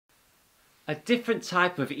A different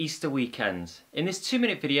type of Easter weekend. In this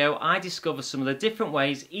 2-minute video, I discover some of the different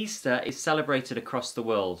ways Easter is celebrated across the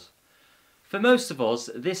world. For most of us,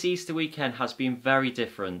 this Easter weekend has been very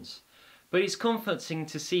different, but it's comforting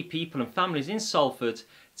to see people and families in Salford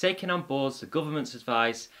taking on board the government's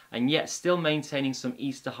advice and yet still maintaining some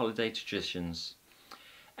Easter holiday traditions.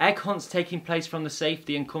 Egg hunts taking place from the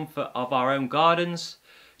safety and comfort of our own gardens,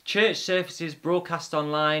 church services broadcast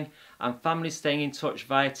online, and families staying in touch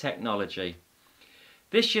via technology.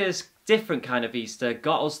 This year's different kind of Easter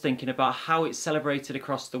got us thinking about how it's celebrated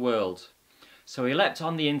across the world. So we leapt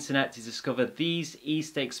on the internet to discover these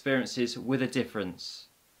Easter experiences with a difference.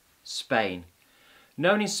 Spain.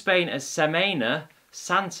 Known in Spain as Semana,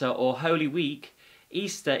 Santa or Holy Week,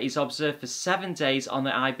 Easter is observed for 7 days on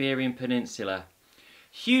the Iberian Peninsula.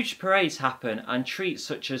 Huge parades happen and treats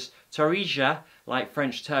such as torrija, like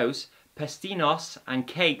French toast, pestinos and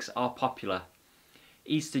cakes are popular.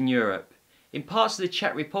 Eastern Europe. In parts of the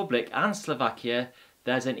Czech Republic and Slovakia,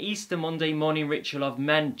 there's an Easter Monday morning ritual of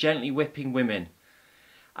men gently whipping women.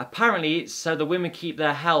 Apparently it's so the women keep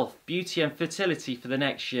their health, beauty and fertility for the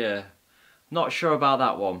next year. Not sure about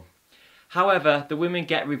that one. However, the women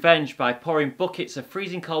get revenge by pouring buckets of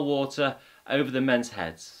freezing cold water over the men's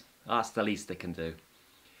heads. That's the least they can do.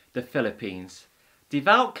 The Philippines.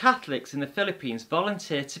 Devout Catholics in the Philippines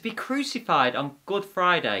volunteer to be crucified on Good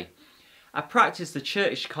Friday, a practice the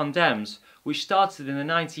Church condemns, which started in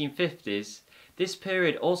the 1950s. This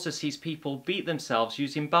period also sees people beat themselves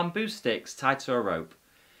using bamboo sticks tied to a rope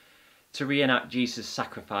to reenact Jesus'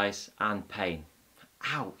 sacrifice and pain.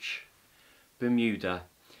 Ouch! Bermuda.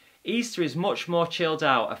 Easter is much more chilled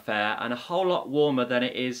out affair and a whole lot warmer than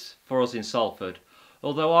it is for us in Salford,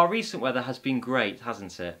 although our recent weather has been great,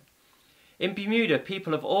 hasn't it? In Bermuda,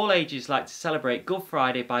 people of all ages like to celebrate Good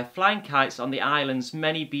Friday by flying kites on the island's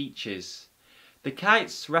many beaches. The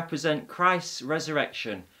kites represent Christ's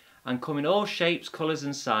resurrection and come in all shapes, colours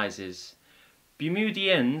and sizes.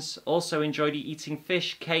 Bermudians also enjoyed eating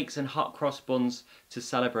fish, cakes and hot cross buns to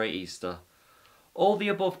celebrate Easter. All the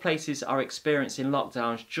above places are experiencing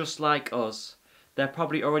lockdowns just like us. They're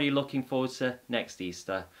probably already looking forward to next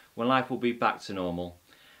Easter, when life will be back to normal,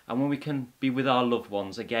 and when we can be with our loved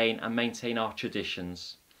ones again and maintain our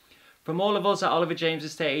traditions. From all of us at Oliver James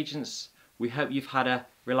Estate Agents, we hope you've had a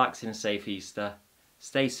relaxing and safe Easter.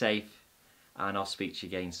 Stay safe, and I'll speak to you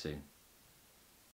again soon.